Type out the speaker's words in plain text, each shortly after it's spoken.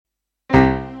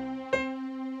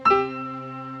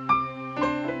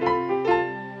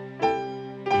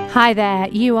Hi there,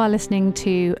 you are listening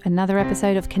to another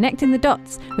episode of Connecting the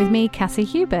Dots with me, Cassie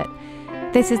Hubert.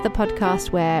 This is the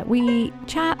podcast where we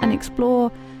chat and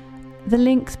explore the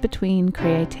links between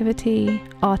creativity,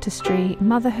 artistry,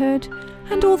 motherhood,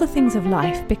 and all the things of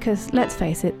life, because let's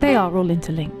face it, they are all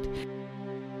interlinked.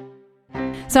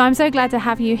 So I'm so glad to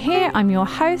have you here. I'm your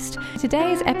host.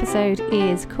 Today's episode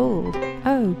is called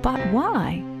Oh, But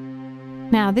Why?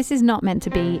 Now, this is not meant to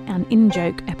be an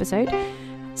in-joke episode.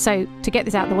 So to get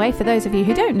this out of the way, for those of you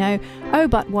who don't know, Oh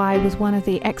But Why was one of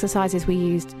the exercises we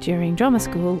used during drama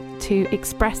school to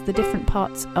express the different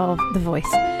parts of the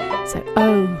voice. So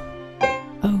oh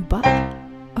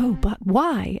but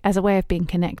why, as a way of being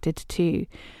connected to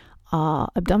our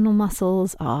abdominal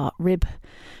muscles, our rib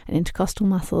and intercostal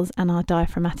muscles, and our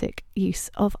diaphragmatic use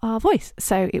of our voice.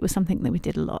 So it was something that we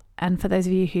did a lot. And for those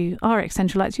of you who are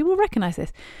eccentralites, you will recognise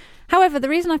this. However, the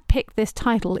reason I've picked this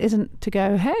title isn't to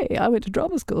go, hey, I went to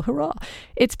drama school, hurrah.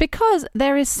 It's because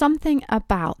there is something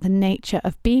about the nature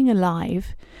of being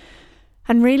alive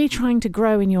and really trying to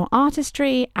grow in your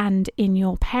artistry and in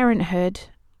your parenthood,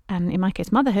 and in my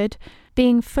case, motherhood,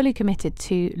 being fully committed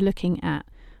to looking at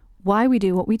why we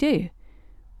do what we do.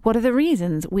 What are the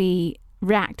reasons we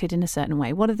reacted in a certain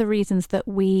way? What are the reasons that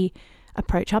we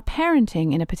approach our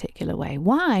parenting in a particular way?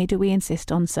 Why do we insist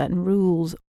on certain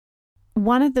rules?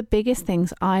 One of the biggest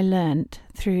things I learned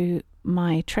through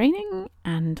my training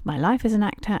and my life as an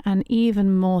actor, and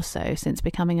even more so since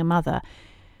becoming a mother,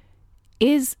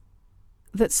 is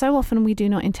that so often we do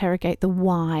not interrogate the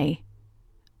why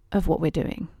of what we're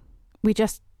doing. We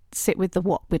just sit with the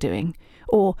what we're doing,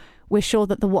 or we're sure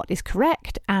that the what is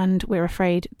correct and we're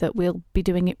afraid that we'll be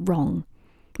doing it wrong.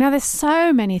 Now, there's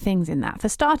so many things in that. For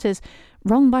starters,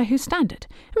 wrong by whose standard?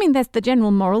 I mean, there's the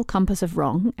general moral compass of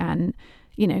wrong and,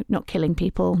 you know, not killing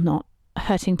people, not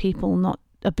hurting people, not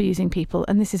abusing people.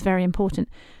 And this is very important.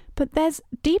 But there's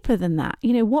deeper than that.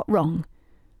 You know, what wrong?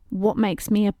 What makes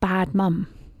me a bad mum?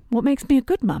 What makes me a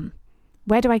good mum?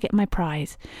 Where do I get my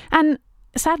prize? And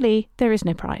sadly, there is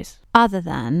no prize other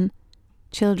than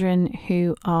children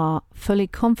who are fully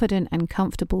confident and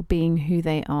comfortable being who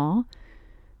they are,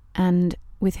 and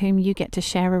with whom you get to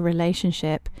share a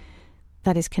relationship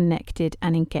that is connected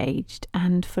and engaged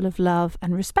and full of love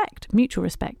and respect, mutual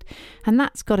respect. And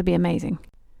that's got to be amazing.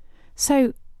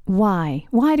 So why?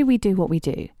 Why do we do what we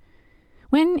do?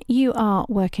 When you are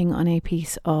working on a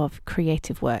piece of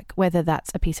creative work, whether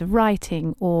that's a piece of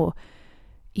writing, or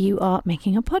you are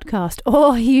making a podcast,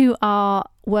 or you are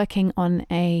working on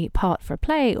a part for a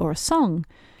play or a song,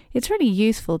 it's really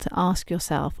useful to ask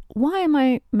yourself, why am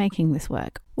I making this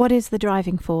work? What is the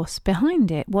driving force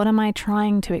behind it? What am I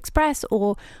trying to express,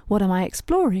 or what am I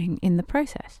exploring in the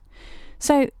process?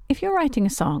 So if you're writing a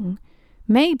song,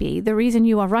 maybe the reason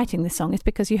you are writing this song is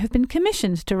because you have been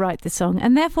commissioned to write the song,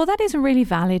 and therefore that is a really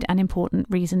valid and important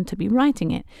reason to be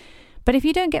writing it. But if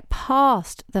you don't get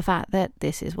past the fact that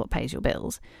this is what pays your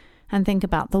bills, and think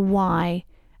about the why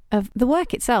of the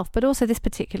work itself, but also this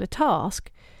particular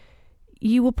task,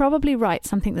 you will probably write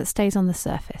something that stays on the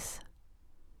surface.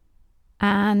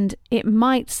 And it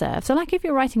might serve. So like if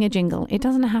you're writing a jingle, it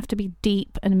doesn't have to be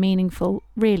deep and meaningful,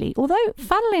 really. Although,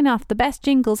 funnily enough, the best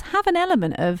jingles have an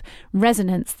element of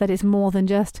resonance that is more than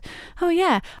just, oh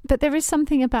yeah. But there is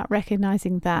something about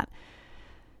recognizing that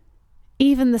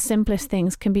even the simplest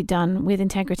things can be done with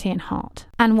integrity and heart.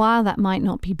 And while that might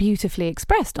not be beautifully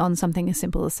expressed on something as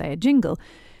simple as, say, a jingle,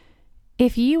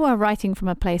 if you are writing from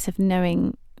a place of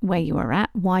knowing where you are at,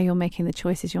 why you're making the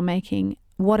choices you're making,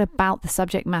 what about the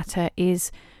subject matter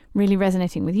is really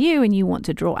resonating with you and you want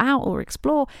to draw out or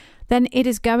explore, then it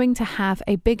is going to have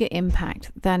a bigger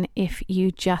impact than if you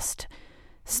just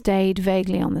stayed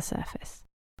vaguely on the surface.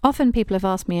 Often people have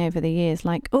asked me over the years,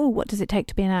 like, oh, what does it take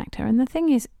to be an actor? And the thing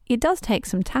is, it does take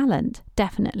some talent.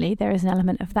 Definitely, there is an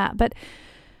element of that. But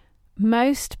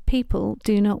most people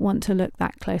do not want to look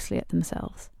that closely at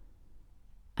themselves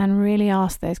and really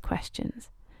ask those questions.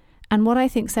 And what I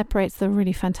think separates the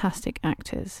really fantastic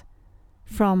actors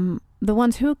from the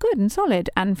ones who are good and solid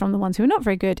and from the ones who are not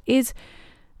very good is,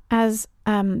 as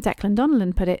Declan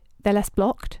Donnellan put it, they're less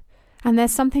blocked. And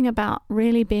there's something about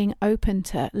really being open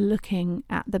to looking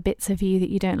at the bits of you that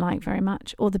you don't like very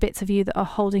much, or the bits of you that are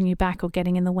holding you back or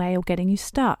getting in the way or getting you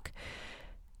stuck.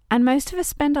 And most of us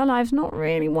spend our lives not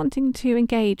really wanting to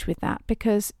engage with that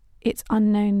because it's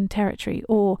unknown territory.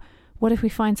 Or what if we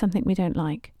find something we don't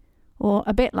like? Or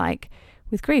a bit like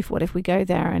with grief, what if we go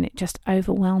there and it just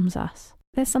overwhelms us?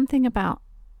 There's something about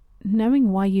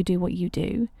knowing why you do what you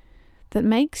do that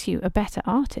makes you a better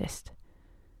artist.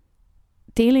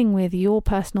 Dealing with your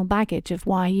personal baggage of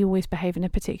why you always behave in a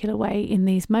particular way in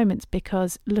these moments,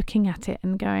 because looking at it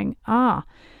and going,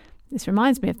 this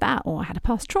reminds me of that, or I had a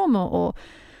past trauma, or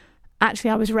actually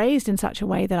I was raised in such a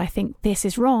way that I think this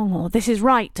is wrong or this is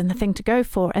right and the thing to go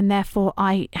for, and therefore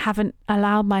I haven't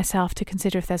allowed myself to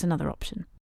consider if there's another option.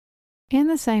 In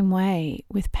the same way,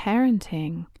 with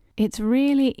parenting, it's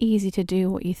really easy to do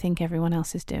what you think everyone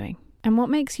else is doing. And what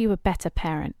makes you a better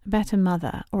parent, a better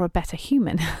mother, or a better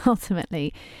human,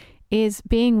 ultimately, is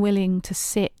being willing to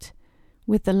sit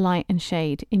with the light and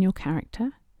shade in your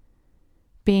character,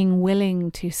 being willing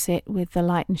to sit with the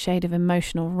light and shade of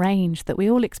emotional range that we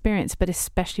all experience, but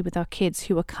especially with our kids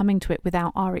who are coming to it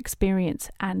without our experience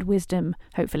and wisdom,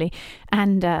 hopefully,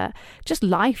 and just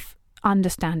life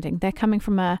understanding. They're coming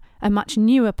from a much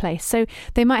newer place. So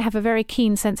they might have a very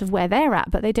keen sense of where they're at,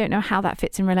 but they don't know how that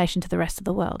fits in relation to the rest of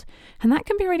the world. And that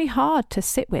can be really hard to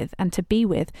sit with and to be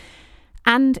with.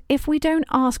 And if we don't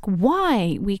ask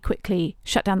why, we quickly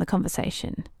shut down the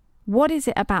conversation. What is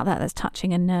it about that that's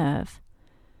touching a nerve?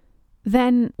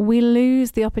 Then we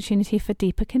lose the opportunity for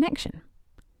deeper connection.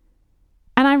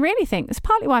 And I really think, it's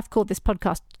partly why I've called this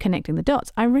podcast Connecting the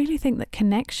Dots, I really think that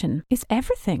connection is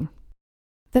everything.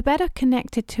 The better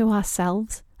connected to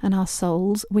ourselves and our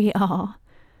souls we are,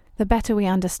 the better we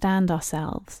understand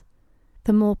ourselves,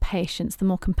 the more patience, the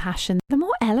more compassion, the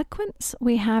more eloquence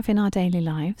we have in our daily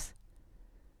lives,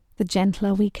 the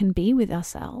gentler we can be with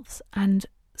ourselves, and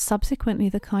subsequently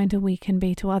the kinder we can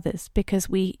be to others, because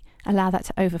we allow that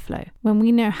to overflow. When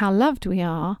we know how loved we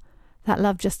are, that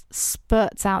love just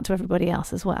spurts out to everybody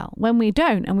else as well. When we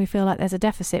don't and we feel like there's a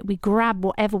deficit, we grab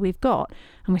whatever we've got,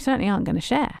 and we certainly aren't going to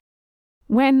share.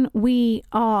 When we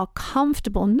are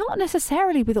comfortable, not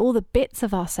necessarily with all the bits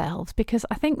of ourselves, because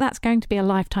I think that's going to be a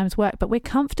lifetime's work, but we're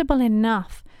comfortable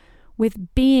enough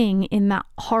with being in that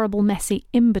horrible, messy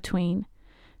in-between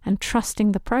and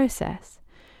trusting the process,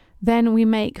 then we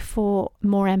make for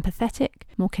more empathetic,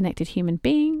 more connected human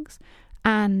beings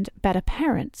and better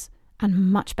parents and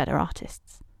much better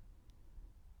artists.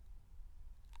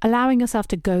 Allowing yourself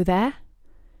to go there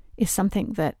is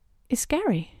something that is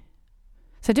scary.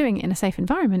 So doing it in a safe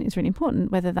environment is really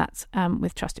important, whether that's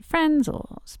with trusted friends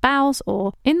or spouse,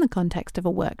 or in the context of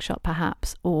a workshop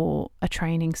perhaps, or a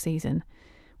training season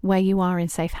where you are in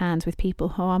safe hands with people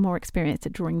who are more experienced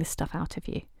at drawing this stuff out of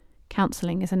you.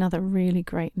 Counselling is another really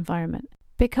great environment,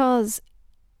 because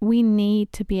we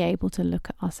need to be able to look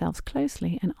at ourselves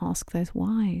closely and ask those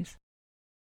whys.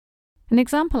 An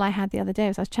example I had the other day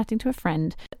was I was chatting to a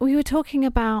friend. We were talking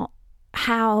about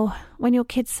how when your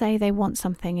kids say they want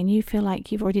something and you feel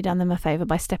like you've already done them a favour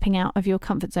by stepping out of your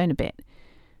comfort zone a bit,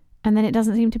 and then it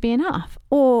doesn't seem to be enough.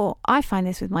 Or I find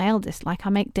this with my eldest, like I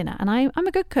make dinner and I'm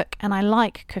a good cook and I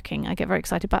like cooking. I get very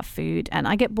excited about food and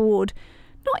I get bored,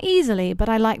 not easily, but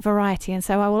I like variety, and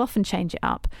so I will often change it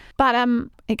up. But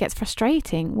it gets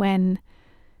frustrating when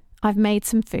I've made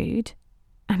some food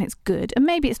and it's good, and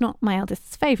maybe it's not my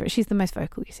eldest's favourite. She's the most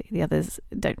vocal, you see. The others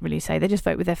don't really say. They just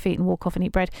vote with their feet and walk off and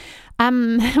eat bread,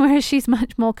 whereas she's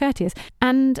much more courteous.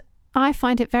 And I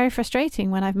find it very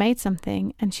frustrating when I've made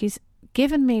something and she's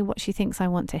given me what she thinks I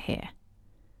want to hear.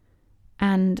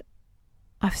 And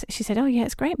she said, "Oh yeah,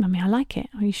 it's great, Mummy, I like it.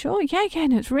 Are you sure?" Yeah,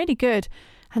 no, it's really good.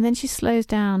 And then she slows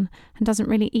down and doesn't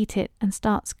really eat it and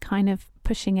starts kind of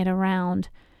pushing it around.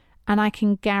 And I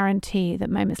can guarantee that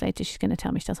moments later she's going to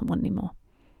tell me she doesn't want any more.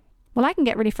 Well, I can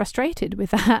get really frustrated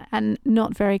with that and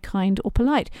not very kind or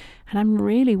polite. And I'm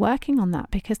really working on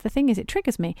that, because the thing is, it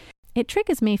triggers me. It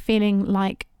triggers me feeling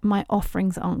like my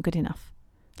offerings aren't good enough,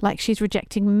 like she's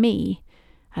rejecting me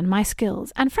and my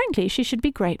skills. And frankly, she should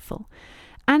be grateful.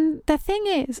 And the thing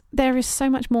is, there is so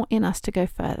much more in us to go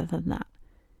further than that.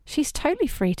 She's totally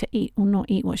free to eat or not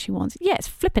eat what she wants. Yeah, it's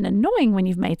flipping annoying when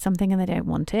you've made something and they don't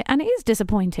want it, and it is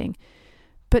disappointing.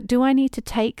 But do I need to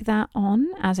take that on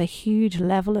as a huge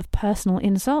level of personal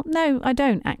insult? No, I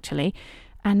don't actually.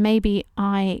 And maybe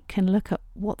I can look at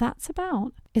what that's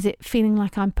about. Is it feeling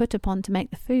like I'm put upon to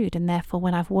make the food, and therefore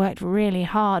when I've worked really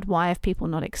hard, why have people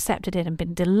not accepted it and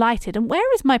been delighted? And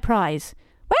where is my prize?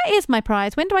 Where is my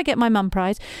prize? When do I get my mum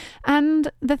prize?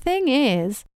 And the thing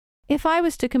is, if I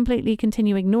was to completely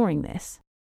continue ignoring this,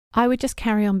 I would just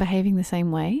carry on behaving the same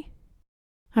way.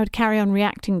 I would carry on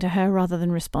reacting to her rather than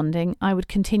responding. I would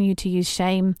continue to use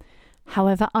shame,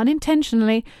 however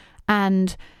unintentionally,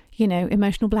 and,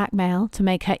 emotional blackmail to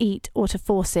make her eat or to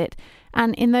force it,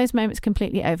 and in those moments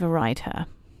completely override her.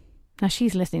 Now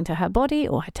she's listening to her body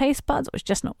or her taste buds, or it's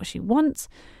just not what she wants.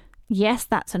 Yes,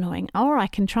 that's annoying. Or I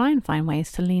can try and find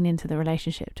ways to lean into the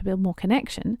relationship to build more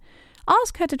connection.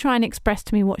 Ask her to try and express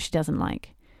to me what she doesn't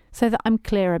like, so that I'm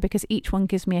clearer, because each one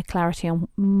gives me a clarity on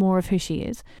more of who she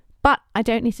is. But I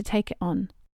don't need to take it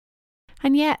on.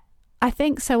 And yet, I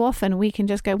think so often we can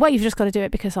just go, well, you've just got to do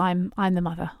it because I'm the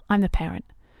mother, I'm the parent.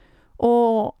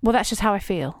 Or, well, that's just how I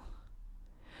feel.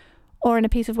 Or in a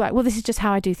piece of work, well, this is just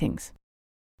how I do things.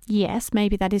 Yes,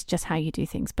 maybe that is just how you do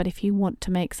things. But if you want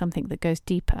to make something that goes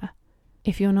deeper,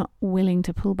 if you're not willing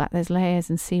to pull back those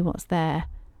layers and see what's there,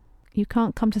 you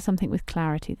can't come to something with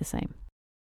clarity the same.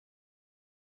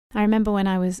 I remember when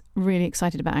I was really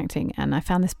excited about acting and I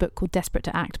found this book called Desperate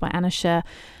to Act by Anna Scher.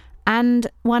 And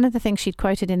one of the things she'd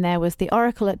quoted in there was the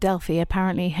oracle at Delphi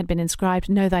apparently had been inscribed,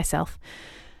 "Know thyself."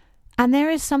 And there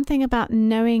is something about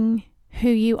knowing who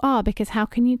you are, because how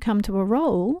can you come to a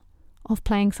role of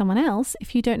playing someone else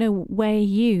if you don't know where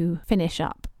you finish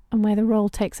up and where the role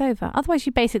takes over? Otherwise,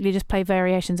 you basically just play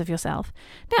variations of yourself.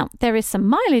 Now, there is some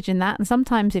mileage in that, and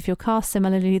sometimes if you're cast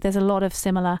similarly, there's a lot of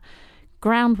similar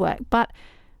groundwork. But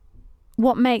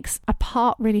what makes a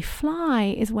part really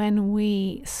fly is when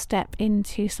we step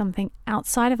into something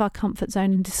outside of our comfort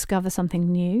zone and discover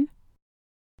something new.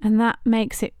 And that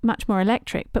makes it much more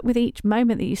electric. But with each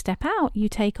moment that you step out, you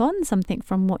take on something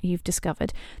from what you've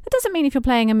discovered. That doesn't mean if you're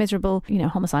playing a miserable,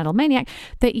 homicidal maniac,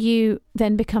 that you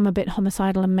then become a bit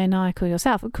homicidal and maniacal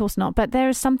yourself. Of course not. But there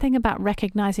is something about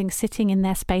recognizing sitting in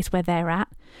their space where they're at,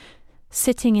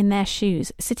 sitting in their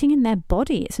shoes, sitting in their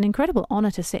body. It's an incredible honor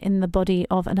to sit in the body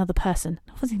of another person.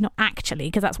 Obviously not actually,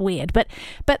 because that's weird. But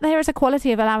there is a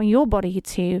quality of allowing your body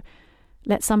to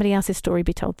let somebody else's story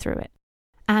be told through it.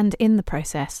 And in the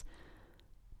process,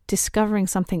 discovering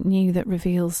something new that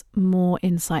reveals more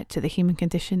insight to the human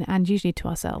condition and usually to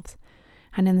ourselves.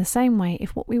 And in the same way,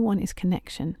 if what we want is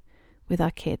connection with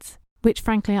our kids, which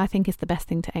frankly I think is the best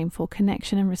thing to aim for,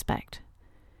 connection and respect,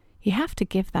 you have to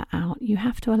give that out. You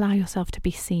have to allow yourself to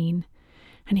be seen.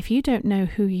 And if you don't know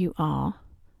who you are,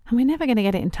 and we're never going to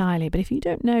get it entirely, but if you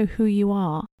don't know who you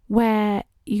are, where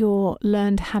your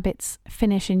learned habits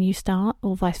finish and you start,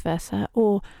 or vice versa,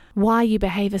 or why you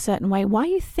behave a certain way, why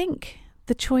you think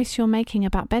the choice you're making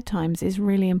about bedtimes is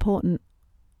really important.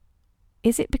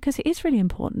 Is it because it is really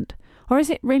important? Or is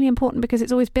it really important because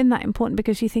it's always been that important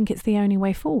because you think it's the only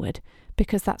way forward,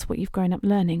 because that's what you've grown up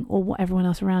learning or what everyone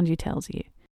else around you tells you?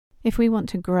 If we want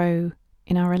to grow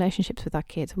in our relationships with our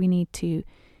kids, we need to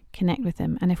connect with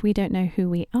them. And if we don't know who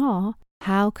we are,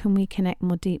 how can we connect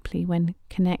more deeply when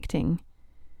connecting?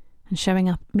 And showing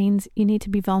up means you need to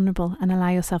be vulnerable and allow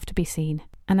yourself to be seen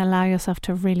and allow yourself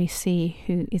to really see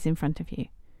who is in front of you.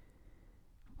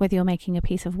 Whether you're making a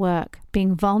piece of work,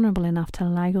 being vulnerable enough to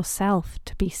allow yourself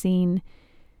to be seen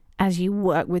as you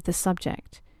work with the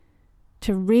subject,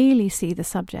 to really see the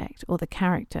subject or the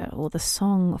character or the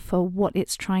song for what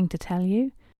it's trying to tell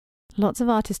you. Lots of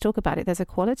artists talk about it. There's a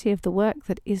quality of the work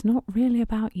that is not really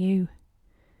about you.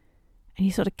 And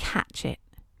you sort of catch it.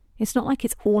 It's not like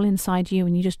it's all inside you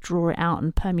and you just draw it out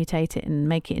and permutate it and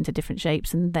make it into different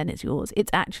shapes and then it's yours.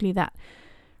 It's actually that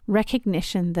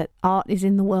recognition that art is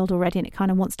in the world already and it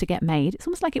kind of wants to get made. It's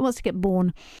almost like it wants to get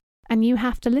born, and you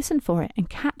have to listen for it and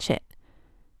catch it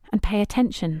and pay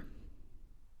attention.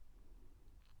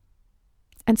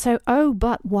 And so, oh,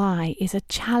 but why is a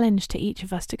challenge to each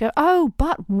of us to go, oh,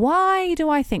 but why do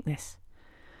I think this?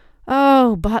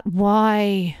 Oh, but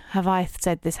why have I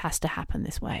said this has to happen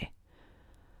this way?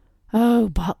 Oh,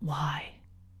 but why?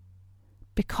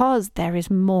 Because there is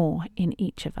more in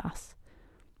each of us.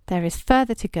 There is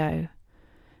further to go,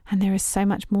 and there is so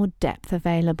much more depth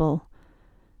available.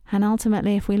 And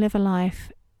ultimately, if we live a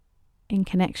life in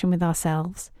connection with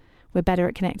ourselves, we're better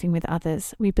at connecting with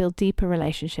others. We build deeper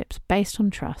relationships based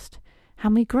on trust,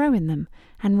 and we grow in them.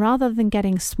 And rather than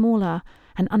getting smaller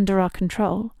and under our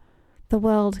control, the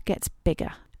world gets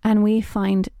bigger, and we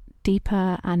find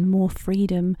deeper and more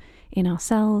freedom in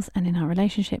ourselves and in our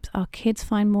relationships. Our kids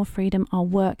find more freedom. Our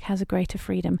work has a greater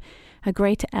freedom, a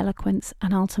greater eloquence,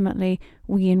 and ultimately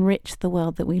we enrich the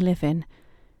world that we live in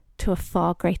to a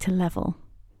far greater level,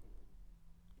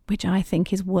 which I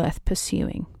think is worth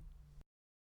pursuing.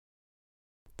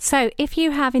 So if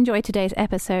you have enjoyed today's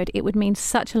episode, it would mean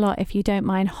such a lot if you don't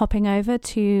mind hopping over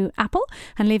to Apple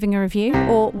and leaving a review,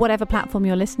 or whatever platform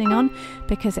you're listening on,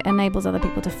 because it enables other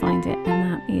people to find it,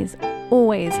 and that is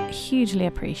always hugely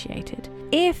appreciated.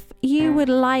 If you would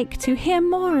like to hear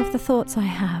more of the thoughts I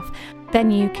have, then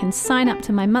you can sign up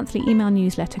to my monthly email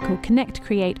newsletter called Connect,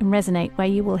 Create and Resonate, where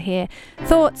you will hear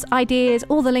thoughts, ideas,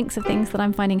 all the links of things that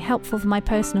I'm finding helpful for my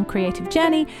personal creative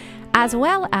journey, as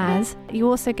well as you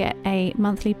also get a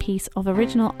monthly piece of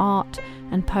original art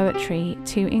and poetry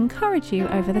to encourage you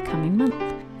over the coming month.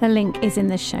 The link is in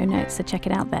the show notes, so check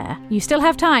it out there. You still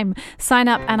have time. Sign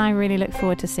up, and I really look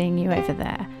forward to seeing you over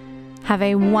there. Have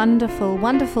a wonderful,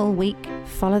 wonderful week.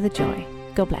 Follow the joy.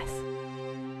 God bless.